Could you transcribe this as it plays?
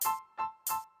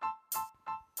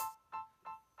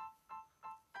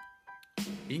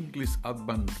English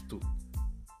Advanced 2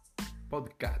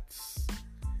 Podcasts.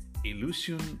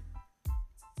 Illusion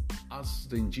as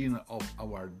the engine of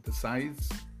our desires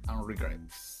and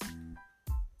regrets.